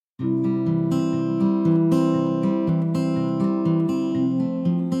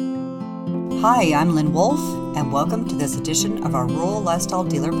Hi, I'm Lynn Wolf, and welcome to this edition of our Rural Lifestyle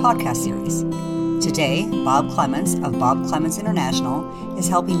Dealer podcast series. Today, Bob Clements of Bob Clements International is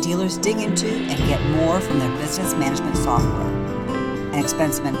helping dealers dig into and get more from their business management software. An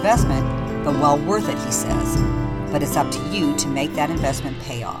expensive investment, but well worth it, he says. But it's up to you to make that investment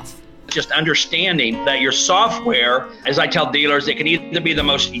pay off. Just understanding that your software, as I tell dealers, it can either be the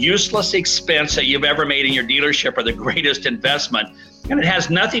most useless expense that you've ever made in your dealership or the greatest investment. And it has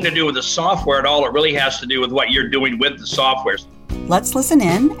nothing to do with the software at all. It really has to do with what you're doing with the software. Let's listen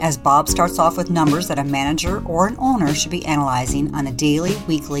in as Bob starts off with numbers that a manager or an owner should be analyzing on a daily,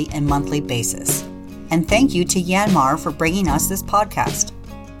 weekly, and monthly basis. And thank you to Yanmar for bringing us this podcast.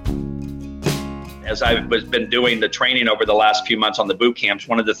 As I've been doing the training over the last few months on the boot camps,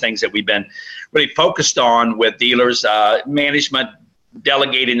 one of the things that we've been really focused on with dealers, management,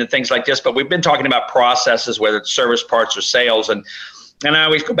 delegating and things like this, but we've been talking about processes, whether it's service, parts, or sales. And I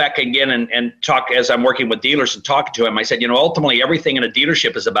always go back again and talk as I'm working with dealers and talking to them. I said, ultimately everything in a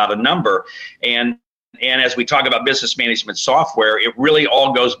dealership is about a number. And as we talk about business management software, it really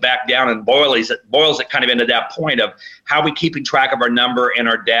all goes back down and boils it kind of into that point of how we keeping track of our number and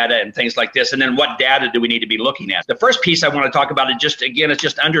our data and things like this. And then what data do we need to be looking at? The first piece I want to talk about is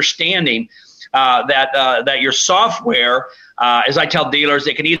just understanding that your software, as I tell dealers,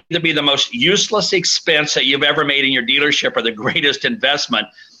 it can either be the most useless expense that you've ever made in your dealership or the greatest investment.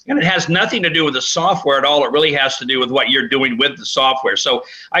 And it has nothing to do with the software at all. It really has to do with what you're doing with the software. So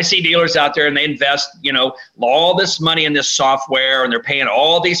I see dealers out there and they invest, all this money in this software, and they're paying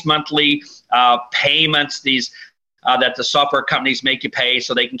all these monthly payments, that the software companies make you pay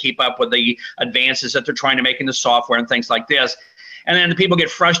so they can keep up with the advances that they're trying to make in the software and things like this. And then the people get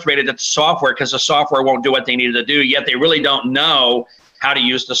frustrated at the software because the software won't do what they needed to do, yet they really don't know how to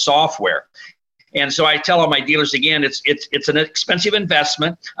use the software. And so I tell all my dealers, again, it's an expensive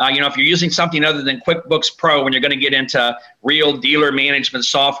investment. If you're using something other than QuickBooks Pro, when you're going to get into real dealer management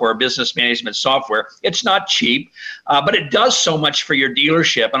software, business management software, it's not cheap, but it does so much for your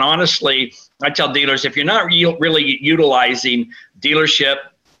dealership. And honestly, I tell dealers, if you're not really utilizing dealership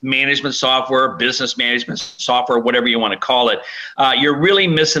management software, business management software, whatever you want to call it, you're really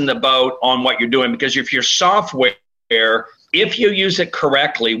missing the boat on what you're doing, because if your software, if you use it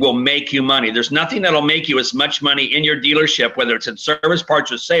correctly, will make you money. There's nothing that'll make you as much money in your dealership, whether it's in service,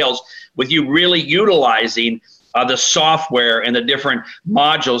 parts, or sales, with you really utilizing the software and the different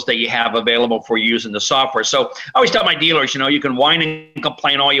modules that you have available for using the software. So I always tell my dealers, you can whine and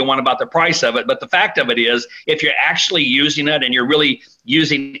complain all you want about the price of it, but the fact of it is, if you're actually using it and you're really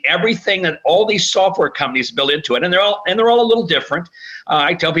using everything that all these software companies build into it, and they're all a little different.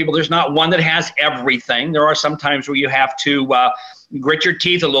 I tell people there's not one that has everything. There are some times where you have to grit your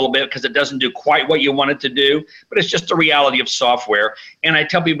teeth a little bit because it doesn't do quite what you want it to do, but it's just the reality of software. And I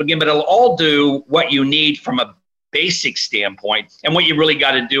tell people again, but it'll all do what you need from a basic standpoint. And what you really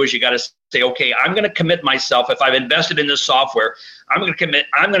got to do is you got to say, okay, I'm going to commit myself. If I've invested in this software, I'm going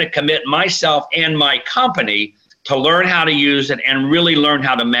to commit myself and my company to learn how to use it and really learn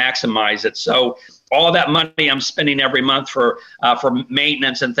how to maximize it. So all that money I'm spending every month for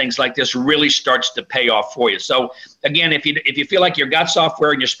maintenance and things like this really starts to pay off for you. So again, if you feel like you've got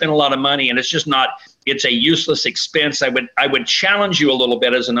software and you spend a lot of money and it's a useless expense, I would challenge you a little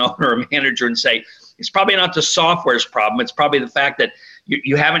bit as an owner or manager and say, it's probably not the software's problem. It's probably the fact that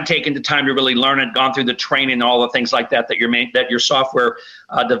you haven't taken the time to really learn it, gone through the training and all the things like that your software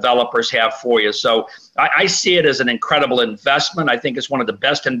developers have for you. So I see it as an incredible investment. I think it's one of the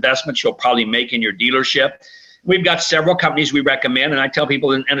best investments you'll probably make in your dealership. We've got several companies we recommend, and I tell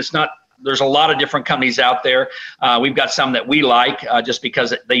people, and it's not, there's a lot of different companies out there. We've got some that we like just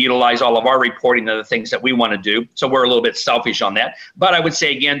because they utilize all of our reporting and the things that we want to do. So we're a little bit selfish on that. But I would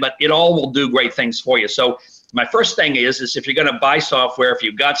say again, but it all will do great things for you. So my first thing is if you're going to buy software, if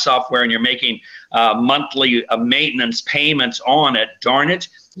you've got software and you're making monthly maintenance payments on it, darn it,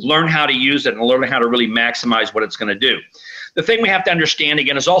 learn how to use it and learn how to really maximize what it's going to do. The thing we have to understand,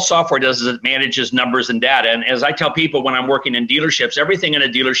 again, is all software does is it manages numbers and data. And as I tell people when I'm working in dealerships, everything in a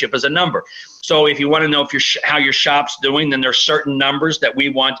dealership is a number. So if you want to know how your shop's doing, then there's certain numbers that we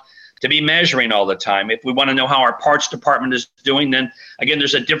want to be measuring all the time. If we want to know how our parts department is doing, then again,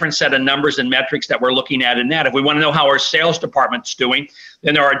 there's a different set of numbers and metrics that we're looking at in that. If we want to know how our sales department's doing,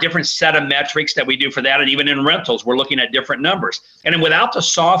 then there are a different set of metrics that we do for that. And even in rentals, we're looking at different numbers. And then without the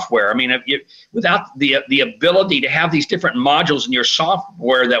software, without the ability to have these different modules in your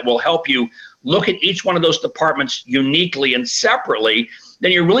software that will help you look at each one of those departments uniquely and separately,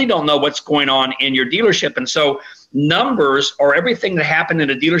 then you really don't know what's going on in your dealership. And so numbers, or everything that happened in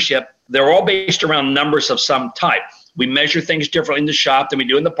a dealership, they're all based around numbers of some type. We measure things differently in the shop than we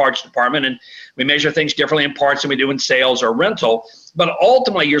do in the parts department, and we measure things differently in parts than we do in sales or rental. But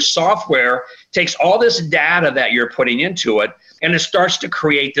ultimately, your software takes all this data that you're putting into it, and it starts to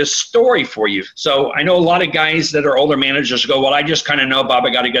create this story for you. So I know a lot of guys that are older managers go, well, I just kind of know, Bob, I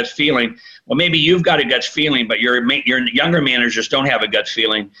got a gut feeling. Well, maybe you've got a gut feeling, but your younger managers don't have a gut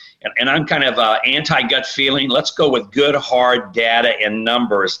feeling. And I'm kind of anti-gut feeling. Let's go with good, hard data and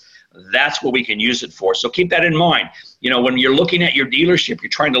numbers. That's what we can use it for. So keep that in mind. When you're looking at your dealership, you're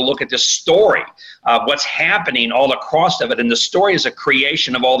trying to look at this story of what's happening all across of it. And the story is a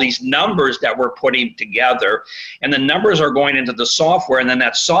creation of all these numbers that we're putting together. And the numbers are going into the software. And then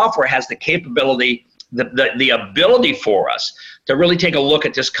that software has the capability, the ability for us to really take a look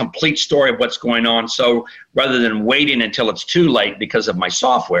at this complete story of what's going on. So rather than waiting until it's too late because of my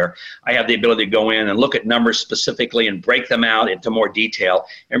software, I have the ability to go in and look at numbers specifically and break them out into more detail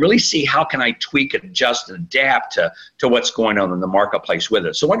and really see how can I tweak, adjust, and adapt to what's going on in the marketplace with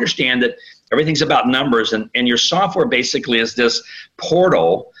it. So understand that everything's about numbers, and your software basically is this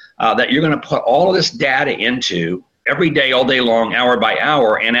portal that you're going to put all of this data into every day, all day long, hour by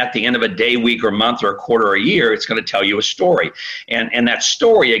hour, and at the end of a day, week, or month, or a quarter, or a year, it's going to tell you a story. And that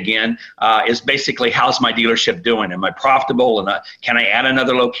story, again, is basically, how's my dealership doing? Am I profitable? And can I add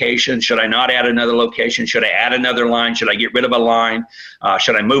another location? Should I not add another location? Should I add another line? Should I get rid of a line?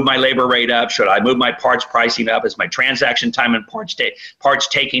 Should I move my labor rate up? Should I move my parts pricing up? Is my transaction time and parts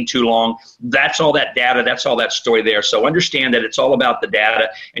taking too long? That's all that data. That's all that story there. So understand that it's all about the data,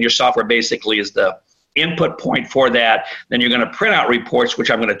 and your software basically is the input point for that. Then you're going to print out reports, which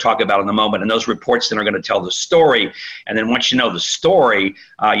I'm going to talk about in a moment, and those reports then are going to tell the story. And then once you know the story,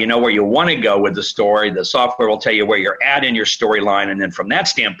 you know where you want to go with the story. The software will tell you where you're at in your storyline, and then from that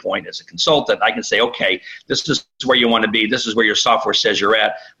standpoint, as a consultant, I can say, okay, this is where you want to be. This is where your software says you're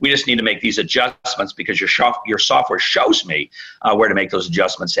at. We just need to make these adjustments because your software shows me where to make those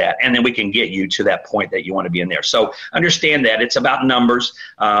adjustments at, and then we can get you to that point that you want to be in there. So understand that it's about numbers,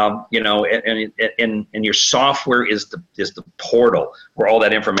 and your software is the portal where all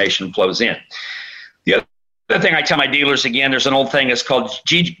that information flows in. The other thing I tell my dealers, again, there's an old thing, it's called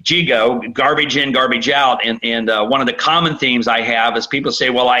GIGO, garbage in, garbage out. And one of the common themes I have is people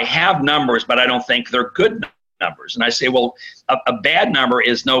say, well, I have numbers, but I don't think they're good numbers. And I say, well, a bad number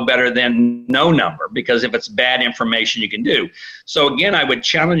is no better than no number, because if it's bad information, you can do. So again, I would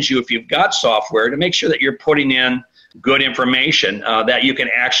challenge you, if you've got software, to make sure that you're putting in good information that you can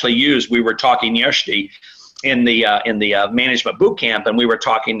actually use. We were talking yesterday in the management boot camp, and we were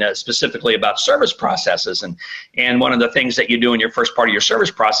talking specifically about service processes. And one of the things that you do in your first part of your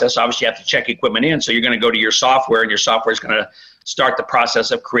service process, obviously you have to check equipment in. So you're going to go to your software, and your software is going to start the process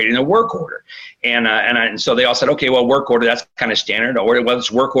of creating a work order. And so they all said, okay, well, work order, that's kind of standard. Or whether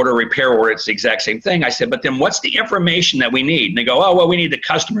it's work order, repair order, it's the exact same thing. I said, but then what's the information that we need? And they go, oh, well, we need the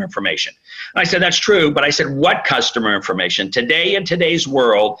customer information. And I said, that's true. But I said, what customer information? Today, in today's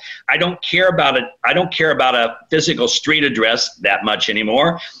world, I don't care about it. I don't care about a physical street address that much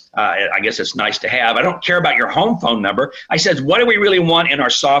anymore. I guess it's nice to have. I don't care about your home phone number. I said, what do we really want in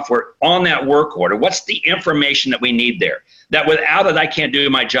our software on that work order? What's the information that we need there? That without it, I can't do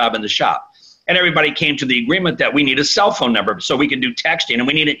my job in the shop. And everybody came to the agreement that we need a cell phone number so we can do texting, and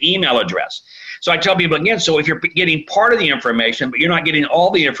we need an email address. So I tell people again, so if you're getting part of the information, but you're not getting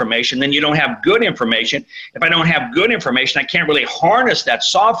all the information, then you don't have good information. If I don't have good information, I can't really harness that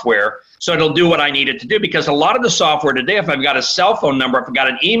software so it'll do what I need it to do. Because a lot of the software today, if I've got a cell phone number, if I've got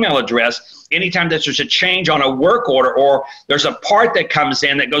an email address, anytime that there's a change on a work order, or there's a part that comes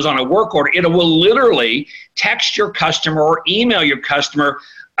in that goes on a work order, it will literally text your customer or email your customer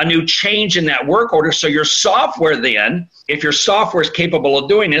a new change in that work order. So your software then, if your software is capable of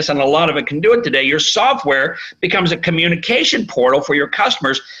doing this, and a lot of it can do it today, your software becomes a communication portal for your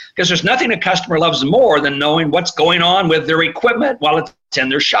customers, because there's nothing a customer loves more than knowing what's going on with their equipment while it's in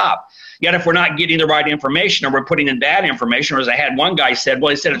their shop. Yet if we're not getting the right information, or we're putting in bad information, or as I had one guy said, well,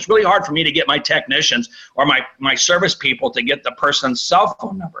 he said, it's really hard for me to get my technicians or my service people to get the person's cell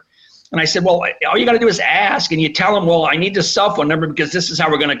phone number. And I said, well, all you got to do is ask, and you tell them, well, I need the cell phone number because this is how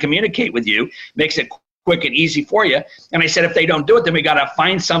we're going to communicate with you. Makes it quick and easy for you. And I said, if they don't do it, then we got to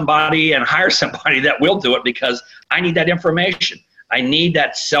find somebody and hire somebody that will do it, because I need that information. I need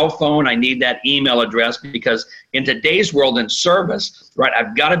that cell phone. I need that email address, because in today's world in service, right,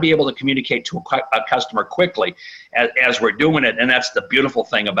 I've got to be able to communicate to a customer quickly as we're doing it. And that's the beautiful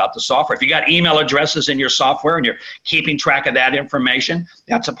thing about the software. If you got email addresses in your software and you're keeping track of that information,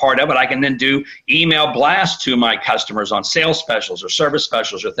 that's a part of it. I can then do email blasts to my customers on sales specials or service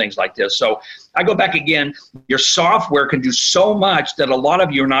specials or things like this. So I go back again, your software can do so much that a lot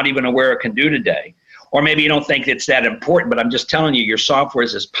of you are not even aware it can do today. or maybe you don't think it's that important, but I'm just telling you, your software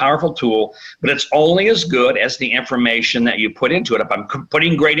is this powerful tool, but it's only as good as the information that you put into it. If I'm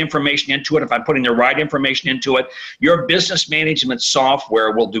putting great information into it, if I'm putting the right information into it, your business management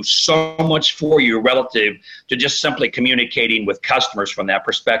software will do so much for you relative to just simply communicating with customers from that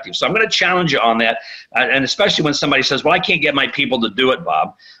perspective. So I'm going to challenge you on that, and especially when somebody says, well, I can't get my people to do it,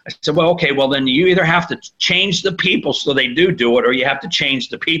 Bob. I said, well, okay, well, then you either have to change the people so they do it, or you have to change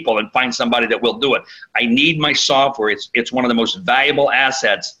the people and find somebody that will do it. I need my software. It's one of the most valuable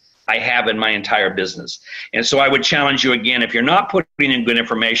assets I have in my entire business. And so I would challenge you again, if you're not putting in good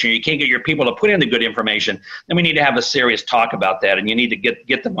information, or you can't get your people to put in the good information, then we need to have a serious talk about that, and you need to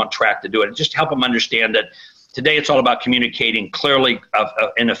get them on track to do it, and just help them understand that today it's all about communicating clearly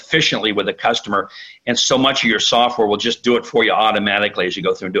and efficiently with the customer, and so much of your software will just do it for you automatically as you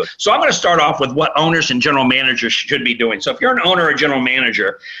go through and do it. So I'm going to start off with what owners and general managers should be doing. So if you're an owner or general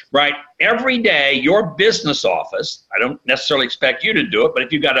manager, right, every day your business office, I don't necessarily expect you to do it, but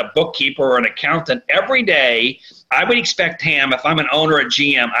if you've got a bookkeeper or an accountant, every day I would expect him, if I'm an owner or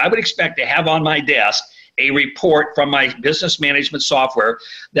GM, I would expect to have on my desk a report from my business management software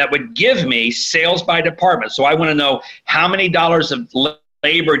that would give me sales by department. So I want to know how many dollars of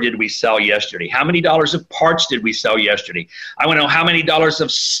labor did we sell yesterday? How many dollars of parts did we sell yesterday? I want to know how many dollars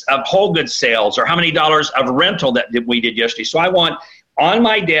of whole goods sales, or how many dollars of rental that we did yesterday. So I want on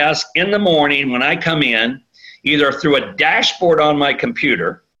my desk in the morning when I come in, either through a dashboard on my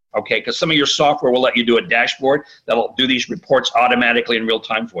computer, okay, because some of your software will let you do a dashboard that'll do these reports automatically in real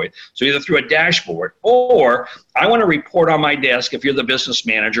time for you. So either through a dashboard, or I want to report on my desk, if you're the business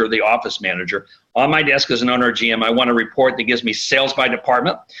manager or the office manager, on my desk as an owner or GM, I want a report that gives me sales by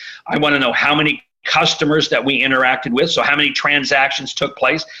department. I want to know how many customers that we interacted with, so how many transactions took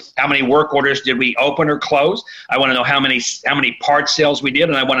place, how many work orders did we open or close. I want to know how many part sales we did,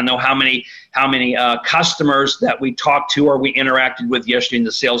 and I want to know how many customers that we talked to or we interacted with yesterday in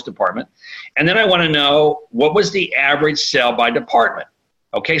the sales department. And then I want to know what was the average sale by department.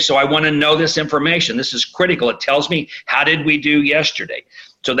 Okay, so I want to know this information. This is critical. It tells me how did we do yesterday.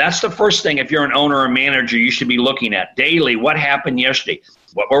 So that's the first thing, if you're an owner or manager, you should be looking at daily. What happened yesterday?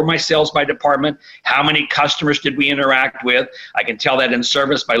 What were my sales by department? How many customers did we interact with? I can tell that in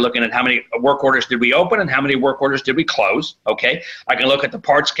service by looking at how many work orders did we open and how many work orders did we close, okay? I can look at the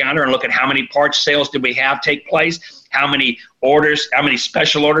parts counter and look at how many parts sales did we have take place, how many orders, how many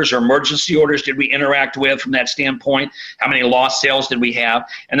special orders or emergency orders did we interact with from that standpoint, how many lost sales did we have,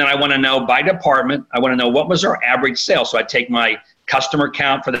 and then I want to know by department, I want to know what was our average sale. So I take my customer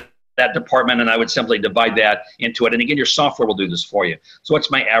count for that department, and I would simply divide that into it. And again, your software will do this for you. So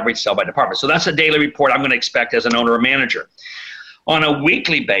what's my average sale by department? So that's a daily report I'm going to expect as an owner or manager. On a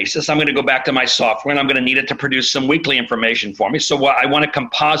weekly basis, I'm going to go back to my software, and I'm going to need it to produce some weekly information for me. So I want a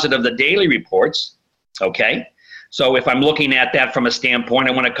composite of the daily reports, okay? So if I'm looking at that from a standpoint,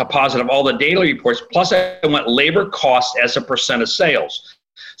 I want a composite of all the daily reports, plus I want labor cost as a percent of sales.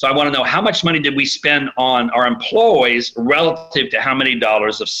 So I want to know how much money did we spend on our employees relative to how many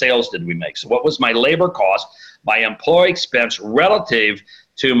dollars of sales did we make. So what was my labor cost, my employee expense relative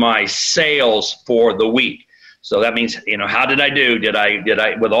to my sales for the week? So that means, how did I do? Did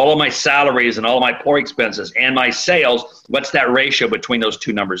I, with all of my salaries and all of my employee expenses and my sales, what's that ratio between those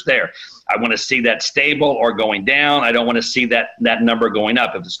two numbers there? I want to see that stable or going down. I don't want to see that number going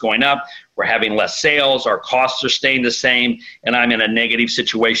up. If it's going up, we're having less sales, our costs are staying the same, and I'm in a negative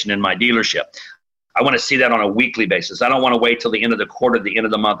situation in my dealership. I want to see that on a weekly basis. I don't want to wait till the end of the quarter, the end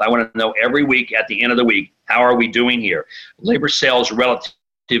of the month. I want to know every week at the end of the week, how are we doing here? Labor sales relative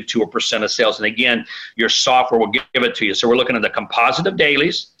to a percent of sales. And again, your software will give it to you. So we're looking at the composite of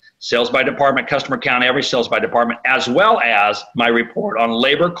dailies, sales by department, customer count, average sales by department, as well as my report on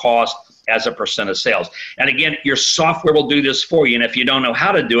labor cost as a percent of sales. And again, your software will do this for you. And if you don't know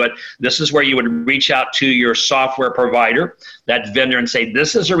how to do it, this is where you would reach out to your software provider, that vendor, and say,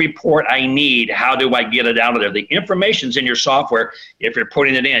 this is a report I need. How do I get it out of there? The information's in your software if you're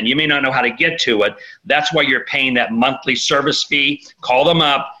putting it in. You may not know how to get to it. That's why you're paying that monthly service fee. Call them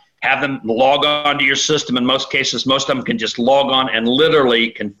up. Have them log on to your system. In most cases, most of them can just log on and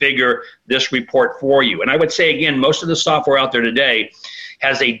literally configure this report for you. And I would say, again, most of the software out there today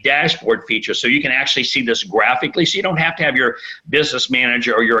has a dashboard feature, so you can actually see this graphically, so you don't have to have your business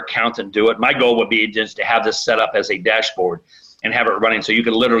manager or your accountant do it. My goal would be just to have this set up as a dashboard and have it running, so you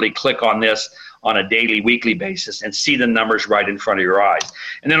can literally click on this on a daily, weekly basis and see the numbers right in front of your eyes.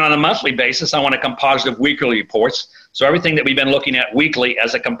 And then on a monthly basis, I want a composite of weekly reports. So everything that we've been looking at weekly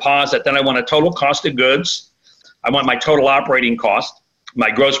as a composite. Then I want a total cost of goods. I want my total operating cost,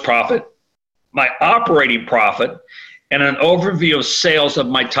 my gross profit, my operating profit, and an overview of sales of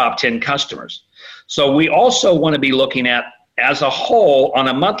my top 10 customers. So we also want to be looking at, as a whole, on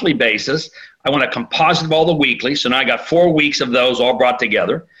a monthly basis, I want a composite of all the weekly. So now I got 4 weeks of those all brought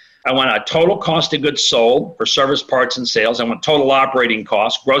together. I want a total cost of goods sold for service, parts, and sales. I want total operating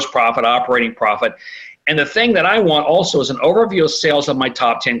costs, gross profit, operating profit. And the thing that I want also is an overview of sales of my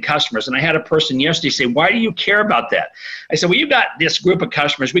top 10 customers. And I had a person yesterday say, why do you care about that? I said, well, you've got this group of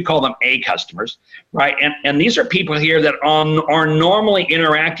customers. We call them A customers, right? And these are people here that are normally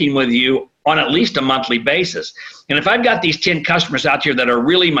interacting with you on at least a monthly basis. And if I've got these 10 customers out here that are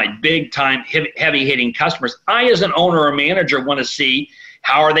really my big time, heavy hitting customers, I as an owner or manager want to see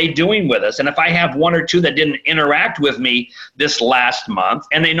how are they doing with us. And if I have 1 or 2 that didn't interact with me this last month,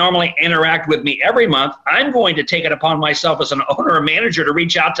 and they normally interact with me every month, I'm going to take it upon myself as an owner or manager to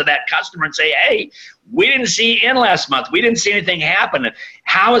reach out to that customer and say, hey, we didn't see you in last month. We didn't see anything happen.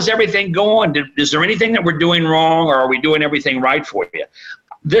 How is everything going? Is there anything that we're doing wrong, or are we doing everything right for you?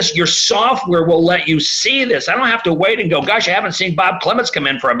 Your software will let you see this. I don't have to wait and go, gosh, I haven't seen Bob Clements come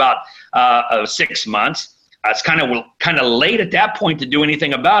in for about 6 months. It's kind of late at that point to do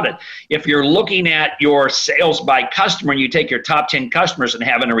anything about it. If you're looking at your sales by customer and you take your top 10 customers and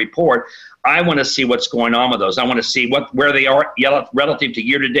have in a report, I want to see what's going on with those. I want to see where they are relative to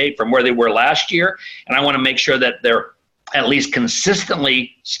year to date from where they were last year. And I want to make sure that they're at least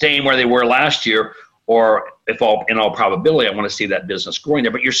consistently staying where they were last year, or in all probability, I want to see that business growing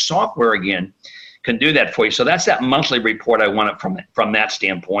there. But your software, again, can do that for you. So that's that monthly report I want it from that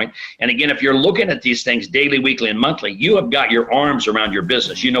standpoint. And again, if you're looking at these things daily, weekly, and monthly, you have got your arms around your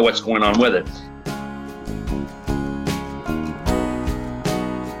business. You know what's going on with it.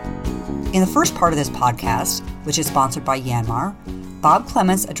 In the first part of this podcast, which is sponsored by Yanmar, Bob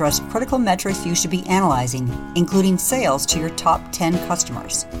Clements addressed critical metrics you should be analyzing, including sales to your top 10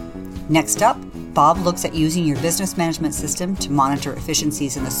 customers. Next up, Bob looks at using your business management system to monitor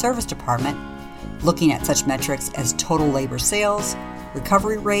efficiencies in the service department, looking at such metrics as total labor sales,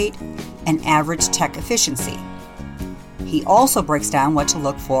 recovery rate, and average tech efficiency. He also breaks down what to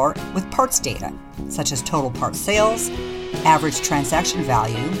look for with parts data, such as total part sales, average transaction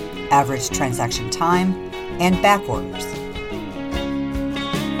value, average transaction time, and back orders.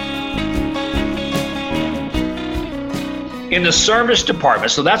 In the service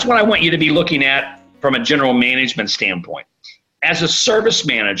department, so that's what I want you to be looking at from a general management standpoint. As a service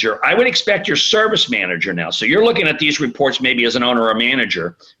manager, I would expect your service manager now, so you're looking at these reports maybe as an owner or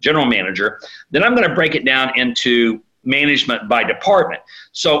manager, general manager, then I'm going to break it down into management by department.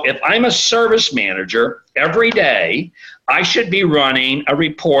 So if I'm a service manager, every day I should be running a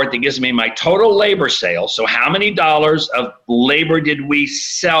report that gives me my total labor sales. So how many dollars of labor did we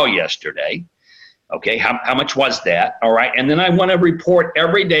sell yesterday? Okay, how much was that? All right, and then I want to report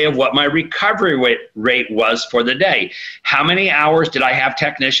every day of what my recovery rate was for the day. How many hours did I have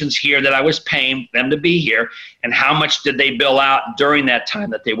technicians here that I was paying them to be here, and how much did they bill out during that time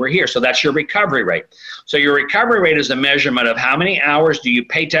that they were here? So that's your recovery rate. So your recovery rate is a measurement of how many hours do you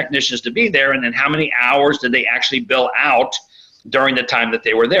pay technicians to be there, and then how many hours did they actually bill out during the time that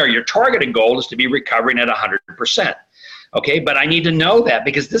they were there. Your targeted goal is to be recovering at 100%. Okay, but I need to know that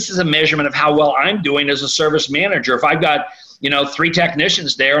because this is a measurement of how well I'm doing as a service manager. If I've got, 3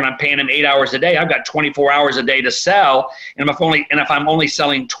 technicians there and I'm paying them 8 hours a day, I've got 24 hours a day to sell. And if I'm only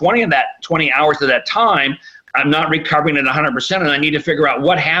selling 20 hours of that time, I'm not recovering at 100%. And I need to figure out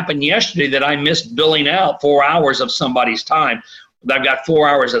what happened yesterday that I missed billing out 4 hours of somebody's time. I've got 4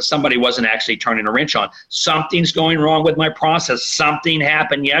 hours that somebody wasn't actually turning a wrench on. Something's going wrong with my process. Something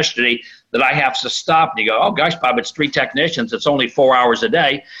happened yesterday that I have to stop. And you go, oh gosh, Bob, it's 3 technicians. It's only 4 hours a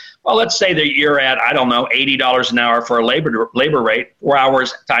day. Well, let's say that you're at, $80 an hour for a labor rate. 4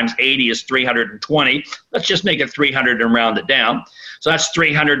 hours times 80 is 320. Let's just make it 300 and round it down. So that's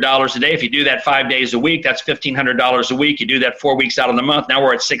 $300 a day. If you do that 5 days a week, that's $1,500 a week. You do that 4 weeks out of the month. Now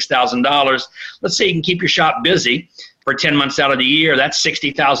we're at $6,000. Let's say you can keep your shop busy for 10 months out of the year. That's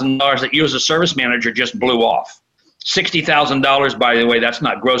 $60,000 that you as a service manager just blew off. $60,000, by the way, that's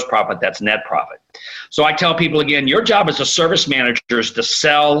not gross profit, that's net profit. So I tell people again, your job as a service manager is to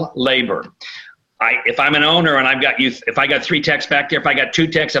sell labor. If I'm an owner and if I got 3 techs back there, if I got 2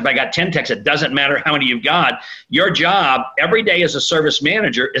 techs, if I got 10 techs, it doesn't matter how many you've got. Your job every day as a service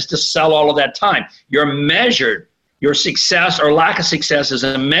manager is to sell all of that time. You're measured, your success or lack of success is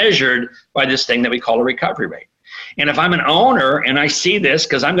measured by this thing that we call a recovery rate. And if I'm an owner and I see this,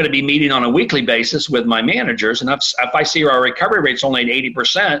 because I'm going to be meeting on a weekly basis with my managers, and if I see our recovery rate's only at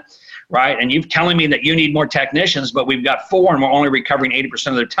 80%, right, and you're telling me that you need more technicians, but we've got 4 and we're only recovering 80%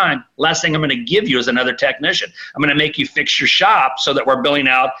 of their time, last thing I'm going to give you is another technician. I'm going to make you fix your shop so that we're billing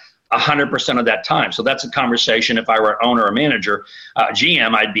out 100% of that time. So that's a conversation if I were an owner or manager,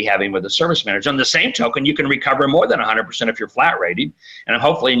 GM, I'd be having with the service manager. On the same token, you can recover more than 100% if you're flat rated. And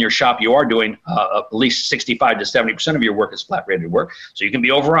hopefully in your shop, you are doing at least 65 to 70% of your work is flat rated work. So you can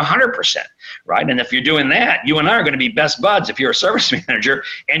be over 100%, right? And if you're doing that, you and I are going to be best buds if you're a service manager,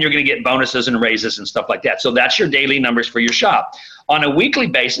 and you're going to get bonuses and raises and stuff like that. So that's your daily numbers for your shop. On a weekly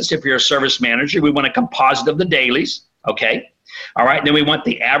basis, if you're a service manager, we want a composite of the dailies, okay? All right, then we want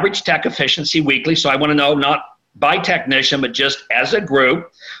the average tech efficiency weekly. So I want to know not by technician, but just as a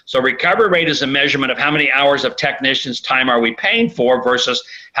group. So recovery rate is a measurement of how many hours of technician's time are we paying for versus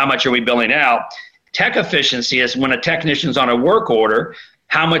how much are we billing out. Tech efficiency is when a technician's on a work order,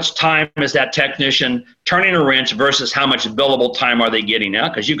 how much time is that technician turning a wrench versus how much billable time are they getting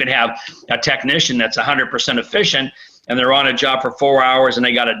out? Because you could have a technician that's 100% efficient, and they're on a job for 4 hours and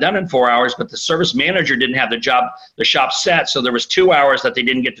they got it done in 4 hours, but the service manager didn't have the shop set, so there was 2 hours that they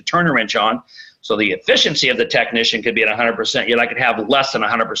didn't get to turn a wrench on. So the efficiency of the technician could be at 100%, yet I could have less than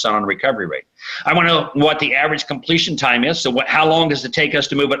 100% on recovery rate. I want to know what the average completion time is. So how long does it take us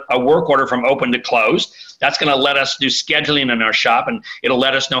to move a work order from open to closed? That's going to let us do scheduling in our shop, and it'll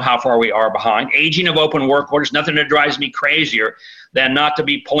let us know how far we are behind. Aging of open work orders, nothing that drives me crazier than not to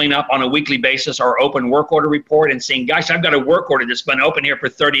be pulling up on a weekly basis our open work order report and saying, gosh, I've got a work order that's been open here for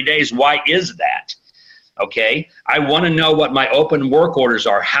 30 days. Why is that? Okay, I want to know what my open work orders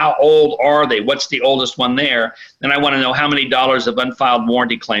are. How old are they? What's the oldest one there? Then I want to know how many dollars of unfiled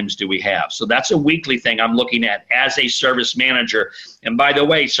warranty claims do we have. So that's a weekly thing I'm looking at as a service manager. And by the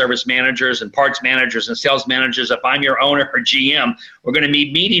way, service managers and parts managers and sales managers, if I'm your owner or GM, we're going to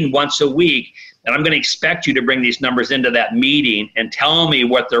be meeting once a week. And I'm going to expect you to bring these numbers into that meeting and tell me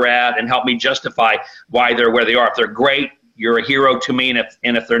what they're at and help me justify why they're where they are. If they're great, you're a hero to me.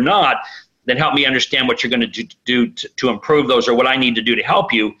 And if they're not, then help me understand what you're going to do to improve those, or what I need to do to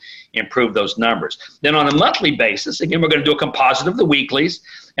help you improve those numbers. Then on a monthly basis, again, we're going to do a composite of the weeklies.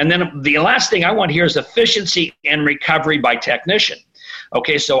 And then the last thing I want here is efficiency and recovery by technician.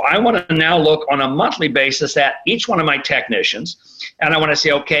 Okay, so I want to now look on a monthly basis at each one of my technicians, and I want to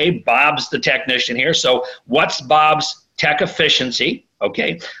say, okay, Bob's the technician here. So what's Bob's tech efficiency?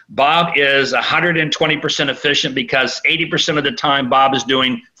 Okay, Bob is 120% efficient because 80% of the time Bob is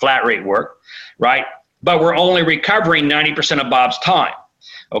doing flat rate work, right? But we're only recovering 90% of Bob's time.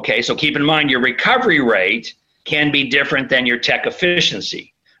 Okay, so keep in mind your recovery rate can be different than your tech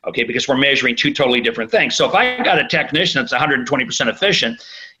efficiency. Okay, because we're measuring two totally different things. So if I got a technician that's 120% efficient,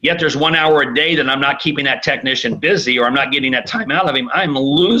 yet there's 1 hour a day that I'm not keeping that technician busy, or I'm not getting that time out of him, I'm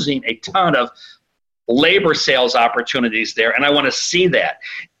losing a ton of labor sales opportunities there, and I want to see that.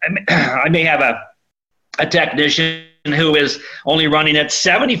 I may have a technician who is only running at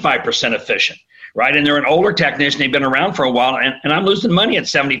 75% efficient, right? And they're an older technician, they've been around for a while, and I'm losing money at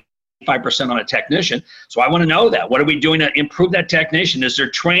 75% on a technician. So I want to know that. What are we doing to improve that technician? Is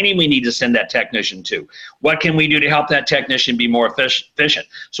there training we need to send that technician to? What can we do to help that technician be more efficient?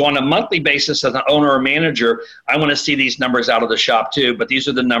 So on a monthly basis, as an owner or manager, I want to see these numbers out of the shop too, but these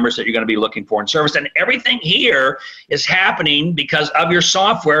are the numbers that you're going to be looking for in service. And everything here is happening because of your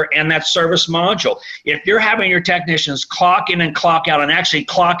software and that service module. If you're having your technicians clock in and clock out, and actually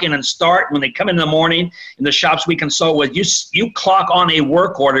clock in and start when they come in the morning in the shops we consult with, you clock on a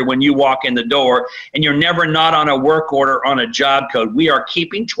work order when you walk in the door, and you're never not on a work order on a job code. We are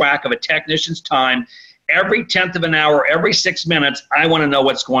keeping track of a technician's time every 10th of an hour, every 6 minutes. I want to know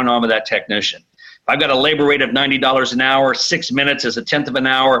what's going on with that technician. If I've got a labor rate of $90 an hour, 6 minutes is a 10th of an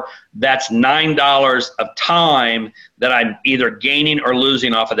hour, that's $9 of time that I'm either gaining or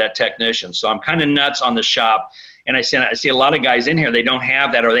losing off of that technician. So I'm kind of nuts on the shop. And I see a lot of guys in here, they don't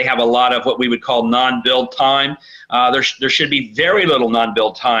have that, or they have a lot of what we would call non-billed time. There should be very little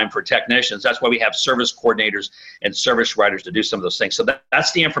non-billed time for technicians. That's why we have service coordinators and service writers to do some of those things. So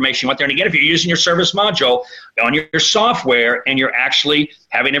that's the information you want there. And again, if you're using your service module on your software and you're actually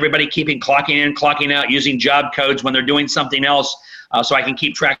having everybody clocking in, clocking out, using job codes when they're doing something else, so I can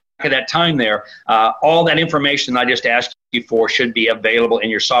keep track of that time there, all that information I just asked you for should be available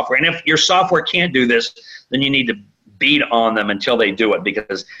in your software. And if your software can't do this, then you need to beat on them until they do it,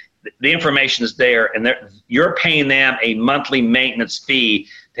 because the information is there, and you're paying them a monthly maintenance fee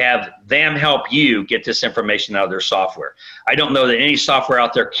to have them help you get this information out of their software. I don't know that any software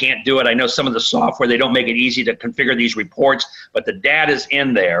out there can't do it. I know some of the software, they don't make it easy to configure these reports, but the data's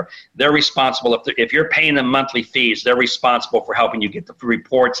in there. They're responsible. If you're paying them monthly fees, they're responsible for helping you get the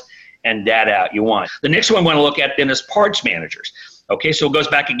reports and data out you want. The next one I want to look at then is parts managers. Okay, so it goes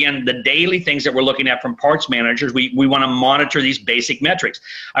back again, the daily things that we're looking at from parts managers. We want to monitor these basic metrics.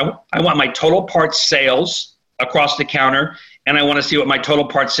 I want my total parts sales across the counter and I want to see what my total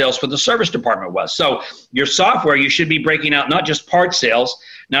part sales for the service department was. So your software, you should be breaking out not just part sales.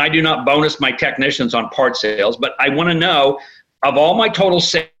 Now, I do not bonus my technicians on part sales, but I want to know of all my total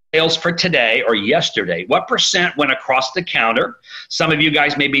sales for today or yesterday, what percent went across the counter? Some of you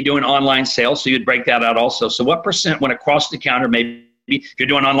guys may be doing online sales, so you'd break that out also. So what percent went across the counter? Maybe if you're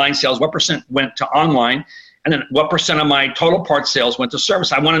doing online sales, what percent went to online? And then what percent of my total part sales went to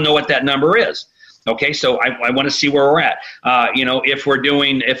service? I want to know what that number is. Okay, so I want to see where we're at.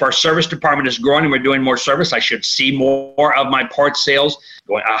 If our service department is growing and we're doing more service, I should see more of my part sales,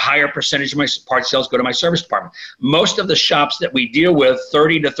 a higher percentage of my part sales go to my service department. Most of the shops that we deal with,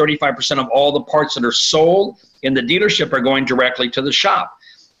 30 to 35% of all the parts that are sold in the dealership are going directly to the shop.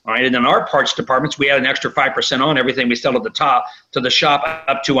 All right, and in our parts departments, we add an extra 5% on everything we sell at the top to the shop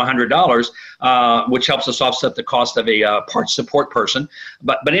up to $100, which helps us offset the cost of a parts support person.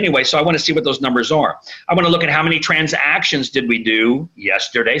 But anyway, so I want to see what those numbers are. I want to look at how many transactions did we do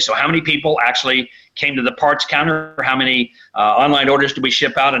yesterday. So how many people actually came to the parts counter, how many online orders did we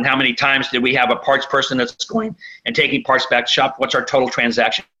ship out, and how many times did we have a parts person that's going and taking parts back to shop? What's our total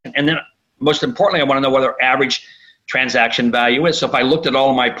transaction? And then most importantly, I want to know what our average transaction value is. So if I looked at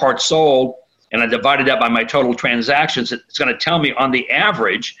all of my parts sold and I divided that by my total transactions, it's going to tell me on the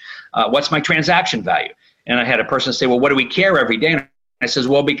average what's my transaction value. And I had a person say, well, what do we care every day? And I says,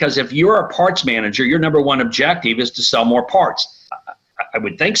 well, because if you're a parts manager, your number one objective is to sell more parts. I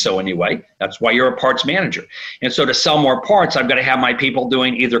would think so anyway. That's why you're a parts manager. And so to sell more parts, I've got to have my people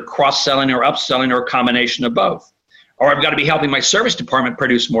doing either cross-selling or upselling or a combination of both. Or I've got to be helping my service department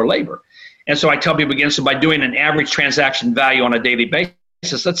produce more labor. And so I tell people again, so by doing an average transaction value on a daily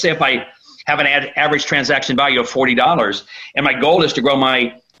basis, let's say if I have an average transaction value of $40 and my goal is to grow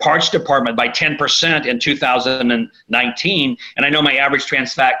my parts department by 10% in 2019, and I know my average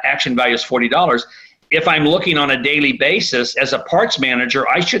transaction value is $40, if I'm looking on a daily basis as a parts manager,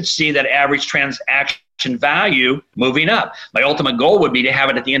 I should see that average transaction value moving up. My ultimate goal would be to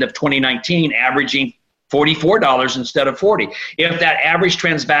have it at the end of 2019 averaging $44 instead of $40. If that average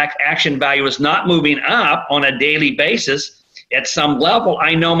transaction value is not moving up on a daily basis at some level,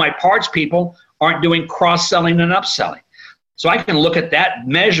 I know my parts people aren't doing cross-selling and upselling. So I can look at that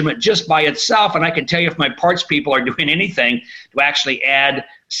measurement just by itself, and I can tell you if my parts people are doing anything to actually add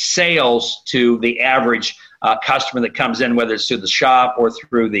sales to the average customer that comes in, whether it's through the shop or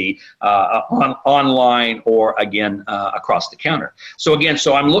through the online or, again, across the counter. So, again,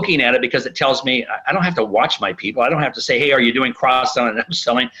 so I'm looking at it because it tells me I don't have to watch my people. I don't have to say, hey, are you doing cross-selling and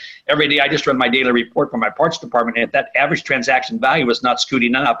upselling? Every day I just run my daily report for my parts department, and if that average transaction value is not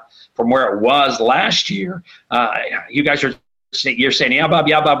scooting up from where it was last year, you guys you're saying, yeah,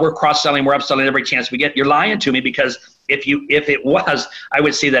 Bob, we're cross-selling, we're upselling every chance we get. You're lying to me, because if it was, I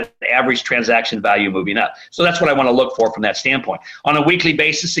would see that average transaction value moving up. So that's what I want to look for from that standpoint. On a weekly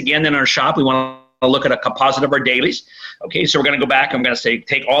basis, again, in our shop, we want to look at a composite of our dailies. Okay, so we're going to go back. I'm going to say,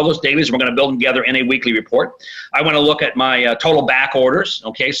 take all those dailies, and we're going to build them together in a weekly report. I want to look at my total back orders.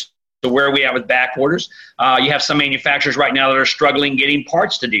 Okay, so where are we at with back orders? You have some manufacturers right now that are struggling getting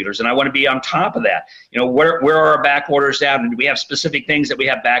parts to dealers, and I want to be on top of that. You know, where are our back orders at? And do we have specific things that we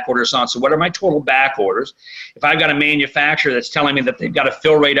have back orders on? So what are my total back orders? If I've got a manufacturer that's telling me that they've got a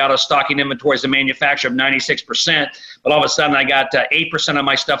fill rate out of stocking inventory as a manufacturer of 96%, but all of a sudden I got 8% of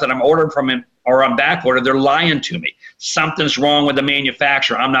my stuff that I'm ordering from him or on back order, they're lying to me. Something's wrong with the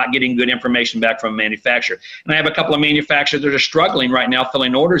manufacturer. I'm not getting good information back from a manufacturer. And I have a couple of manufacturers that are struggling right now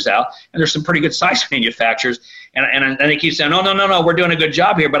filling orders out, and there's some pretty good size manufacturers. And they keep saying, no, we're doing a good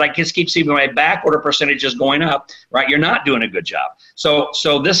job here, but I just keep seeing my back order percentage is going up, right? You're not doing a good job.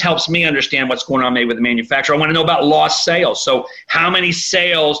 So this helps me understand what's going on maybe with the manufacturer. I want to know about lost sales. So how many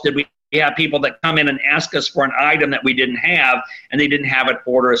sales did we have people that come in and ask us for an item that we didn't have, and they didn't have it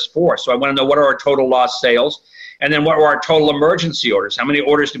order us for? So I want to know what are our total lost sales, and then what were our total emergency orders? How many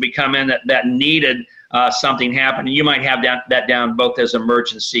orders did we come in that needed something happen? And you might have that down both as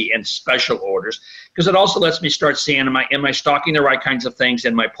emergency and special orders, because it also lets me start seeing, am I stocking the right kinds of things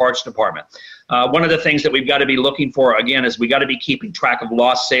in my parts department? One of the things that we've got to be looking for, again, is we got to be keeping track of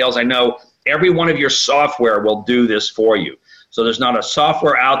lost sales. I know every one of your software will do this for you. So there's not a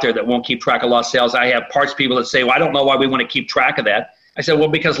software out there that won't keep track of lost sales. I have parts people that say, well, I don't know why we want to keep track of that. I said, well,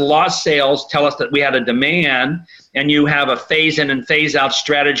 because lost sales tell us that we had a demand, and you have a phase in and phase out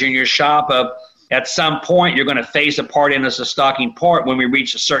strategy in your shop of, at some point, you're going to phase a part in as a stocking part when we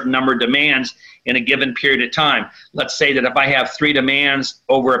reach a certain number of demands in a given period of time. Let's say that if I have 3 demands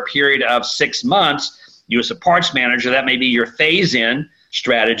over a period of 6 months, you as a parts manager, that may be your phase in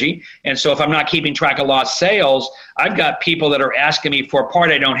strategy. And so if I'm not keeping track of lost sales, I've got people that are asking me for a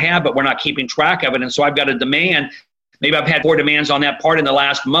part I don't have, but we're not keeping track of it. And so I've got a demand Maybe I've had 4 demands on that part in the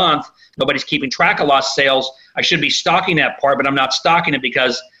last month. Nobody's keeping track of lost sales. I should be stocking that part, but I'm not stocking it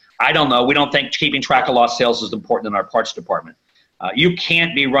because I don't know. We don't think keeping track of lost sales is important in our parts department. You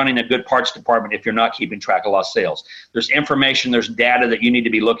can't be running a good parts department if you're not keeping track of lost sales. There's information, there's data that you need to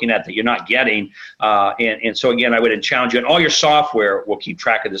be looking at that you're not getting. And so again, I would challenge you, and all your software will keep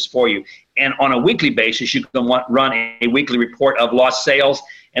track of this for you. And on a weekly basis, you can run a weekly report of lost sales,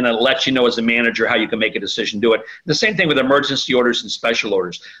 and it lets you know as a manager how you can make a decision to do it. The same thing with emergency orders and special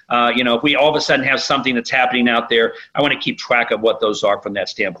orders. If we all of a sudden have something that's happening out there, I want to keep track of what those are from that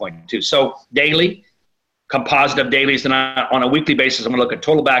standpoint too. So daily, composite of dailies, and on a weekly basis, I'm going to look at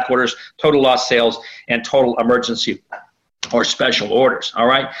total back orders, total lost sales, and total emergency or special orders. All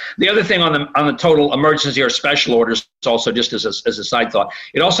right. The other thing on the total emergency or special orders, also just as a side thought,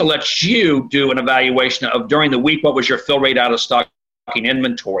 it also lets you do an evaluation of during the week, what was your fill rate out of stock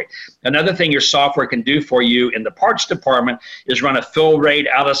inventory. Another thing your software can do for you in the parts department is run a fill rate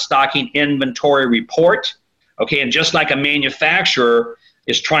out of stocking inventory report. Okay. And just like a manufacturer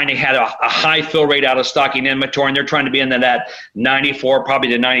is trying to have a high fill rate out of stocking inventory, and they're trying to be in that 94,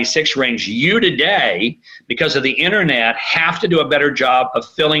 probably the 96 range. You today, because of the internet, have to do a better job of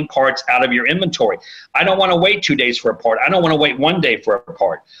filling parts out of your inventory. I don't want to wait 2 days for a part. I don't want to wait 1 day for a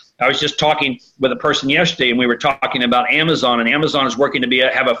part. I was just talking with a person yesterday, and we were talking about Amazon, and Amazon is working to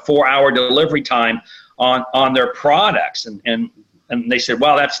have a 4-hour delivery time on their products. And they said,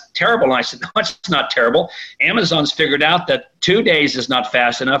 well, that's terrible. And I said, no, it's not terrible. Amazon's figured out that 2 days is not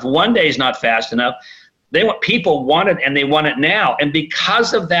fast enough. 1 day is not fast enough. People want it, and they want it now. And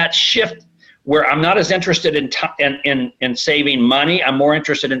because of that shift, where I'm not as interested in saving money, I'm more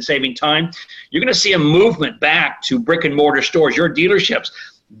interested in saving time, you're going to see a movement back to brick and mortar stores, your dealerships.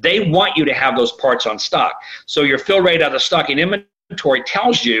 They want you to have those parts on stock. So your fill rate out of stocking inventory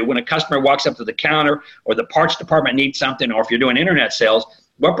tells you when a customer walks up to the counter or the parts department needs something, or if you're doing internet sales,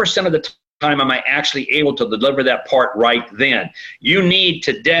 what percent of the time am I actually able to deliver that part right then? You need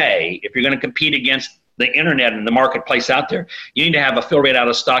today, if you're going to compete against the internet and the marketplace out there, you need to have a fill rate out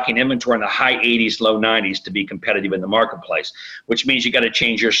of stocking inventory in the high 80s, low 90s to be competitive in the marketplace, which means you got to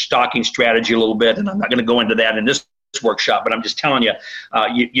change your stocking strategy a little bit. And I'm not going to go into that in this workshop, but I'm just telling you,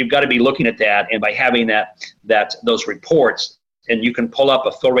 you've got to be looking at that. And by having those reports, and you can pull up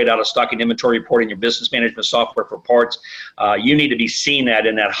a fill rate out of stocking inventory report in your business management software for parts. You need to be seeing that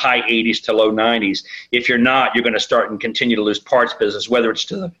in that high 80s to low 90s. If you're not, you're going to start and continue to lose parts business, whether it's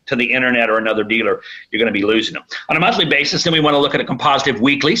to the internet or another dealer. You're going to be losing them. On a monthly basis, then we want to look at a composite of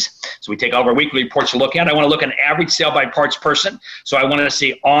weeklies. So we take all of our weekly reports to look at. I want to look at an average sale by parts person. So I want to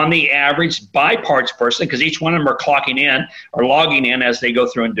see on the average by parts person, because each one of them are clocking in or logging in as they go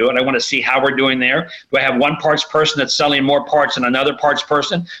through and do it. I want to see how we're doing there. Do I have one parts person that's selling more parts than another parts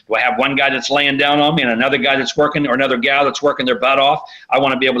person? Do I have one guy that's laying down on me and another guy that's working, or another gal that's working their butt off? I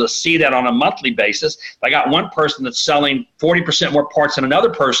want to be able to see that on a monthly basis. If I got one person that's selling 40% more parts than another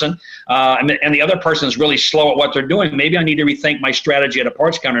person, and the other person is really slow at what they're doing, maybe I need to rethink my strategy at a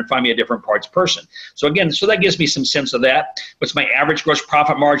parts counter and find me a different parts person. So again, so that gives me some sense of that. What's my average gross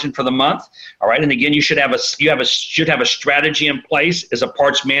profit margin for the month? All right, and again, you should have a strategy in place as a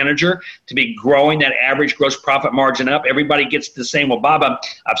parts manager to be growing that average gross profit margin up. Everybody gets the same. Well, Bob,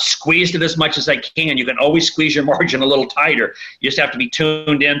 I've squeezed it as much as I can. You can always squeeze your margin a little tighter. You just have to be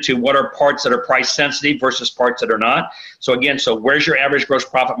tuned into what are parts that are price sensitive versus parts that are not. So again, where's your average gross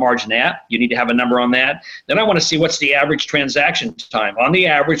profit margin at? You need to have a number on that. Then I want to see what's the average transaction time. On the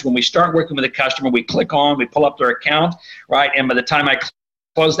average, when we start working with a customer, we pull up their account, right? And by the time I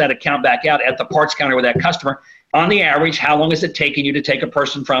close that account back out at the parts counter with that customer, on the average, how long is it taking you to take a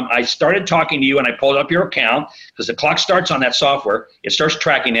person from I started talking to you and I pulled up your account, because the clock starts on that software, it starts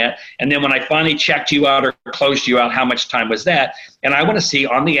tracking that, and then when I finally checked you out or closed you out, how much time was that? And I want to see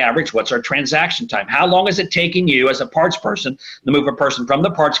on the average, what's our transaction time? How long is it taking you as a parts person to move a person from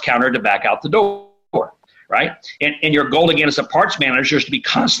the parts counter to back out the door? Right? And your goal again as a parts manager is to be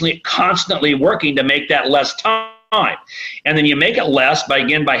constantly working to make that less time. And then you make it less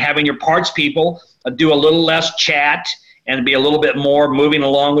by having your parts people do a little less chat and be a little bit more moving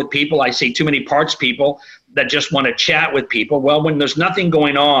along with people. I see too many parts people that just want to chat with people. Well, when there's nothing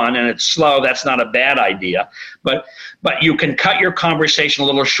going on and it's slow, that's not a bad idea. But you can cut your conversation a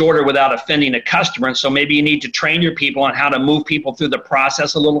little shorter without offending a customer. And so maybe you need to train your people on how to move people through the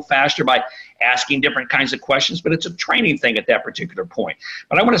process a little faster by asking different kinds of questions, but it's a training thing at that particular point.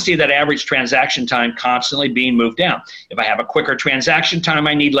 But I want to see that average transaction time constantly being moved down. If I have a quicker transaction time,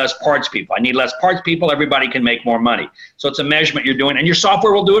 I need less parts people. I need less parts people, everybody can make more money. So it's a measurement you're doing, and your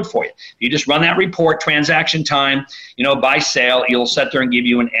software will do it for you. You just run that report, transaction time, by sale, it'll sit there and give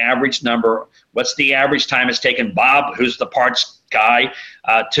you an average number. What's the average time it's taken Bob, who's the parts guy,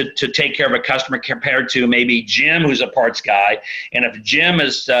 to take care of a customer compared to maybe Jim, who's a parts guy. And if Jim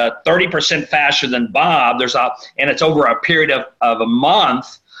is 30% faster than Bob, and it's over a period of a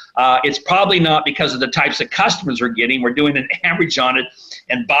month, it's probably not because of the types of customers we're getting. We're doing an average on it,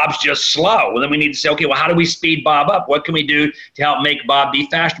 and Bob's just slow. Well, then we need to say, okay, well, how do we speed Bob up? What can we do to help make Bob be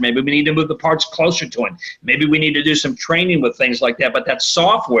faster? Maybe we need to move the parts closer to him. Maybe we need to do some training with things like that. But that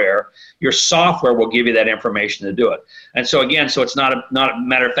software, your software will give you that information to do it. And so again, it's not a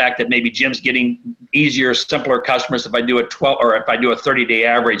matter of fact that maybe Jim's getting easier, simpler customers if I do a 12 or if I do a 30-day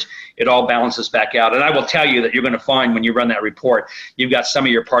average. It all balances back out. And I will tell you that you're going to find when you run that report, you've got some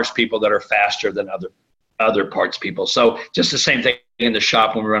of your parts people that are faster than other parts people. So just the same thing in the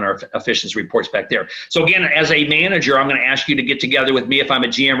shop when we run our efficiency reports back there. So again, as a manager, I'm going to ask you to get together with me if I'm a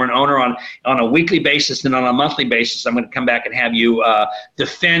GM or an owner on a weekly basis, and on a monthly basis, I'm going to come back and have you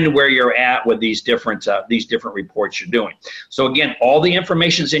defend where you're at with these different reports you're doing. So again, all the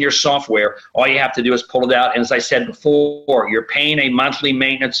information's in your software. All you have to do is pull it out. And as I said before, you're paying a monthly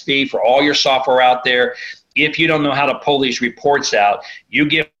maintenance fee for all your software out there. If you don't know how to pull these reports out, you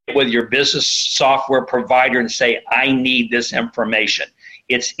get with your business software provider and say, I need this information.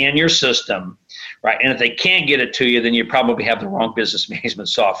 It's in your system, right? And if they can't get it to you, then you probably have the wrong business management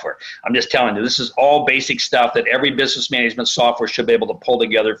software. I'm just telling you, this is all basic stuff that every business management software should be able to pull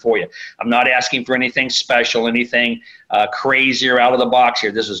together for you. I'm not asking for anything special, anything crazy or out of the box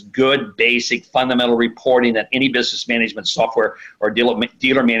here. This is good, basic, fundamental reporting that any business management software or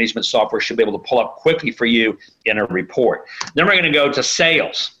dealer management software should be able to pull up quickly for you in a report. Then we're going to go to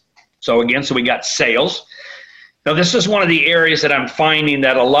sales. So again, we got sales. Now, this is one of the areas that I'm finding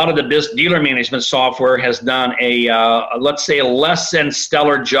that a lot of the dealer management software has done let's say, a less than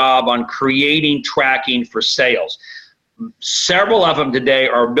stellar job on creating tracking for sales. Several of them today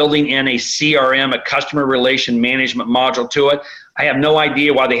are building in a CRM, a customer relation management module to it. I have no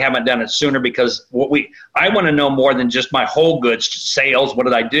idea why they haven't done it sooner, because I want to know more than just my whole goods sales. What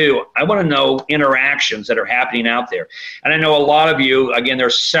did I do? I want to know interactions that are happening out there. And I know a lot of you, again,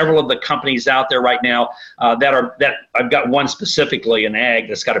 there's several of the companies out there right now that I've got one specifically in ag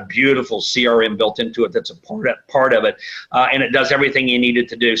that's got a beautiful CRM built into it that's a part of it, and it does everything you need it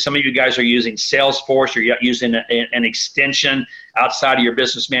to do. Some of you guys are using Salesforce, or you're using an extension outside of your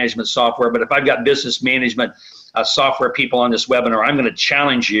business management software. But if I've got business management software people on this webinar, I'm going to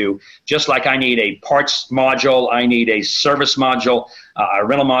challenge you, just like I need a parts module, I need a service module, a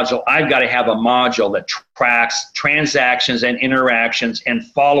rental module, I've got to have a module that tracks transactions and interactions and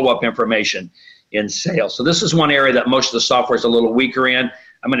follow-up information in sales. So this is one area that most of the software is a little weaker in.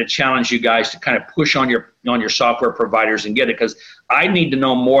 I'm going to challenge you guys to kind of push on your software providers and get it, because I need to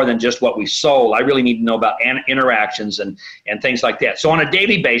know more than just what we sold. I really need to know about interactions and things like that. So on a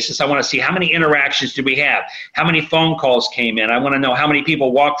daily basis, I want to see how many interactions do we have, how many phone calls came in. I want to know how many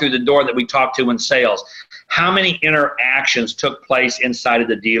people walked through the door that we talked to in sales, how many interactions took place inside of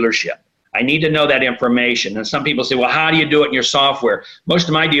the dealership. I need to know that information. And some people say, well, how do you do it in your software? Most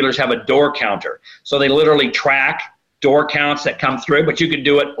of my dealers have a door counter. So they literally track door counts that come through, but you could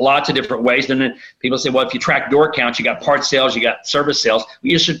do it lots of different ways. And then people say, well, if you track door counts, you got part sales, you got service sales.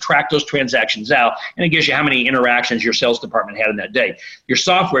 You should track those transactions out, and it gives you how many interactions your sales department had in that day. Your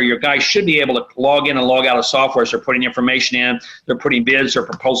software, your guys should be able to log in and log out of software. So they're putting information in, they're putting bids or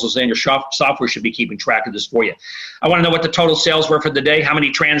proposals in. Your software should be keeping track of this for you. I want to know what the total sales were for the day. How many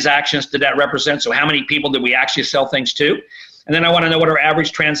transactions did that represent? So how many people did we actually sell things to? And then I want to know what our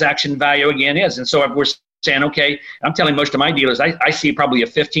average transaction value again is. And so if we're saying, okay, I'm telling most of my dealers, I see probably a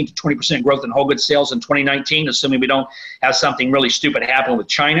 15 to 20% growth in whole goods sales in 2019, assuming we don't have something really stupid happen with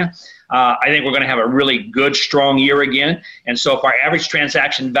China. I think we're going to have a really good, strong year again. And so if our average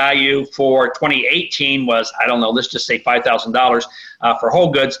transaction value for 2018 was, I don't know, let's just say $5,000 for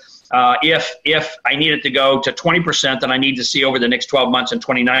whole goods, if I need it to go to 20%, then I need to see over the next 12 months in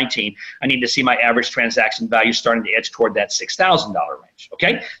 2019, I need to see my average transaction value starting to edge toward that $6,000 range.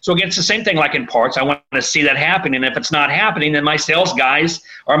 Okay? So again, it's the same thing like in parts. I want to see that happen. And if it's not happening, then my sales guys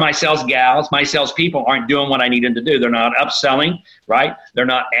or my sales gals, my sales people aren't doing what I need them to do. They're not upselling, right? They're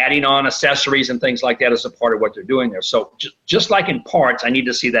not adding on accessories and things like that as a part of what they're doing there. So just like in parts, I need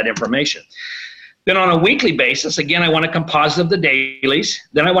to see that information. Then on a weekly basis, again, I want a composite of the dailies.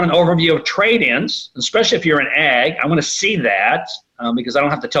 Then I want an overview of trade-ins, especially if you're in ag. I want to see that. because I don't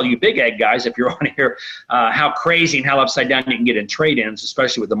have to tell you big egg guys, if you're on here, how crazy and how upside down you can get in trade-ins,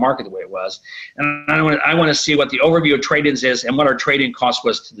 especially with the market the way it was. And I want to see what the overview of trade-ins is and what our trade-in cost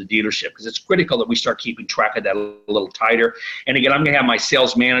was to the dealership, because it's critical that we start keeping track of that a little tighter. And again, I'm going to have my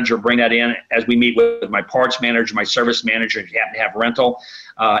sales manager bring that in as we meet with my parts manager, my service manager, if you happen to have rental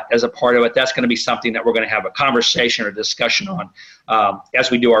as a part of it. That's going to be something that we're going to have a conversation or discussion on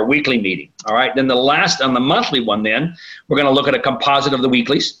as we do our weekly meeting. All right. Then on the monthly one, then we're going to look at a composite of the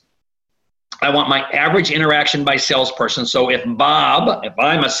weeklies. I want my average interaction by salesperson. So if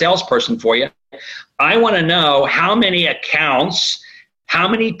I'm a salesperson for you, I want to know how many accounts, how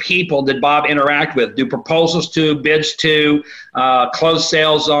many people did Bob interact with, do proposals to, bids to, close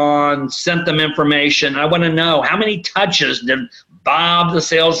sales on, sent them information. I want to know how many touches did Bob, the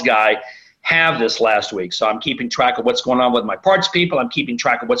sales guy, have this last week. So I'm keeping track of what's going on with my parts people. I'm keeping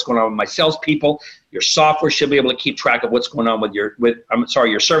track of what's going on with my sales people. Your software should be able to keep track of what's going on with your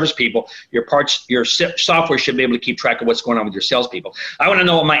service people. Your software should be able to keep track of what's going on with your sales people. I want to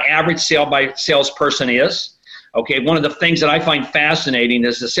know what my average sale by salesperson is. Okay, one of the things that I find fascinating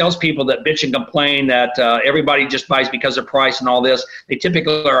is the salespeople that bitch and complain that everybody just buys because of price and all this. They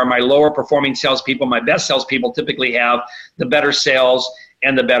typically are my lower performing salespeople. My best salespeople typically have the better sales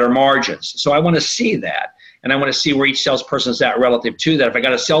and the better margins. So I want to see that, and I want to see where each salesperson is at relative to that. If I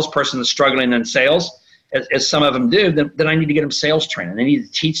got a salesperson that's struggling in sales, as some of them do, then I need to get them sales training. I need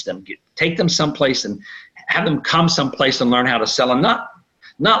to teach them, take them someplace and have them come someplace and learn how to sell, and not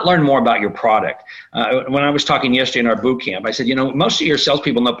learn more about your product. When I was talking yesterday in our boot camp, I said, most of your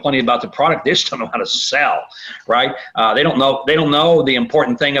salespeople know plenty about the product. They just don't know how to sell, right? They don't know the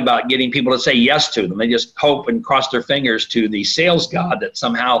important thing about getting people to say yes to them. They just hope and cross their fingers to the sales god that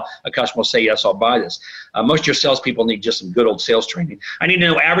somehow a customer will say, yes, I'll buy this. Most of your salespeople need just some good old sales training. I need to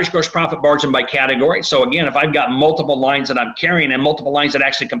know average gross profit margin by category. So again, if I've got multiple lines that I'm carrying and multiple lines that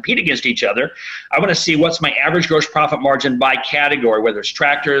actually compete against each other, I want to see what's my average gross profit margin by category, whether it's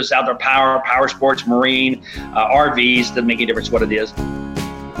tractors, outdoor power, power sports, marine, RVs, doesn't make any difference what it is.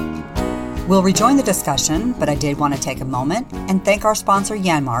 We'll rejoin the discussion, but I did want to take a moment and thank our sponsor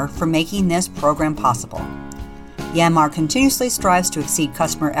Yanmar for making this program possible. Yanmar continuously strives to exceed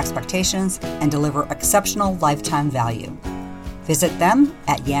customer expectations and deliver exceptional lifetime value. Visit them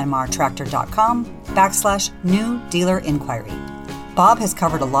at yanmartractor.com/new dealer inquiry. Bob has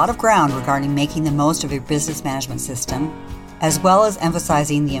covered a lot of ground regarding making the most of your business management system, as well as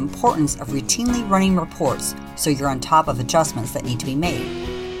emphasizing the importance of routinely running reports so you're on top of adjustments that need to be made.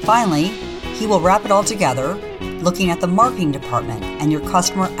 Finally, he will wrap it all together, looking at the marketing department and your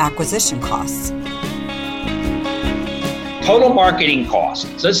customer acquisition costs. Total marketing cost.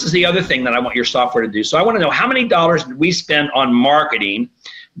 So this is the other thing that I want your software to do. So I want to know how many dollars did we spend on marketing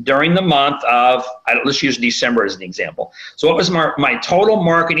during the month of, let's use December as an example. So what was my total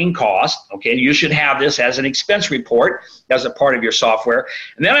marketing cost? Okay, you should have this as an expense report as a part of your software.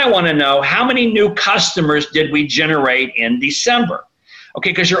 And then I want to know how many new customers did we generate in December? Okay,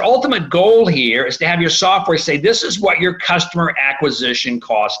 because your ultimate goal here is to have your software say, this is what your customer acquisition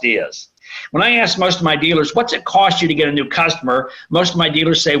cost is. When I ask most of my dealers, what's it cost you to get a new customer? Most of my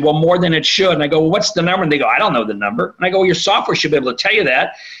dealers say, well, more than it should. And I go, well, what's the number? And they go, I don't know the number. And I go, well, your software should be able to tell you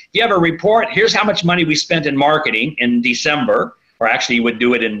that. If you have a report, here's how much money we spent in marketing in December, or actually you would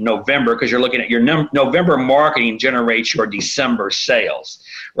do it in November because you're looking at your November marketing generates your December sales,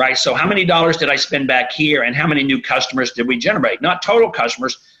 right? So how many dollars did I spend back here and how many new customers did we generate? Not total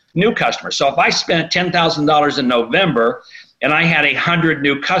customers, new customers. So if I spent $10,000 in November, and I had 100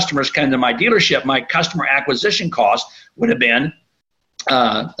 new customers come to my dealership, my customer acquisition cost would have been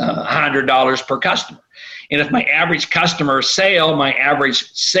 $100 per customer. And if my average customer sale, my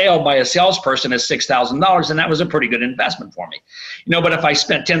average sale by a salesperson is $6,000, and that was a pretty good investment for me. But if I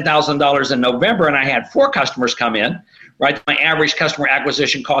spent $10,000 in November and I had 4 customers come in, right, my average customer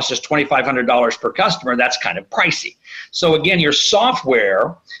acquisition cost is $2,500 per customer. That's kind of pricey. So again, your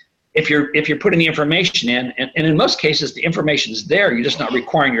software, if you're putting the information in, and in most cases the information is there, you're just not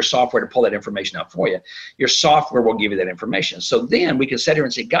requiring your software to pull that information out for you. Your software will give you that information. So then we can sit here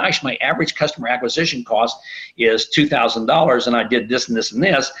and say, gosh, my average customer acquisition cost is $2,000 and I did this and this and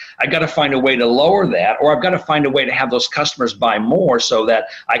this. I got to find a way to lower that, or I've got to find a way to have those customers buy more so that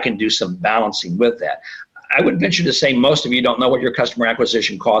I can do some balancing with that. I would venture to say most of you don't know what your customer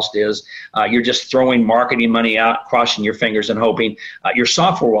acquisition cost is. You're just throwing marketing money out, crossing your fingers and hoping. Your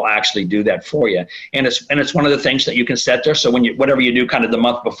software will actually do that for you. And it's one of the things that you can set there. So whatever you do kind of the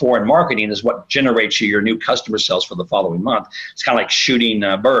month before in marketing is what generates you your new customer sales for the following month. It's kind of like shooting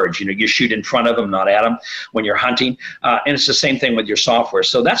birds. You shoot in front of them, not at them when you're hunting. And it's the same thing with your software.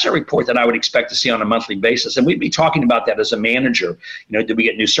 So that's a report that I would expect to see on a monthly basis. And we'd be talking about that as a manager. Did we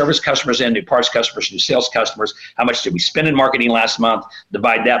get new service customers in, new parts customers, new sales customers? How much did we spend in marketing last month?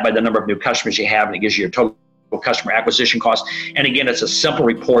 Divide that by the number of new customers you have, and it gives you your total customer acquisition cost. And again, it's a simple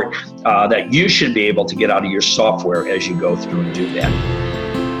report that you should be able to get out of your software as you go through and do that.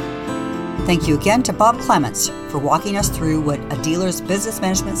 Thank you again to Bob Clements for walking us through what a dealer's business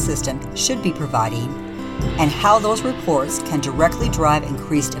management system should be providing and how those reports can directly drive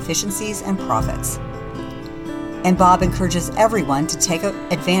increased efficiencies and profits. And Bob encourages everyone to take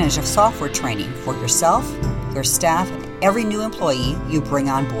advantage of software training for yourself, your staff, and every new employee you bring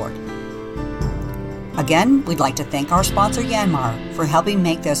on board. Again, we'd like to thank our sponsor Yanmar for helping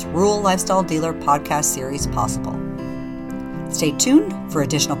make this Rural Lifestyle Dealer podcast series possible. Stay tuned for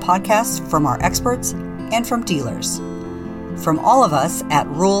additional podcasts from our experts and from dealers. From all of us at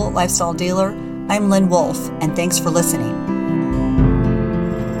Rural Lifestyle Dealer, I'm Lynn Wolf, and thanks for listening.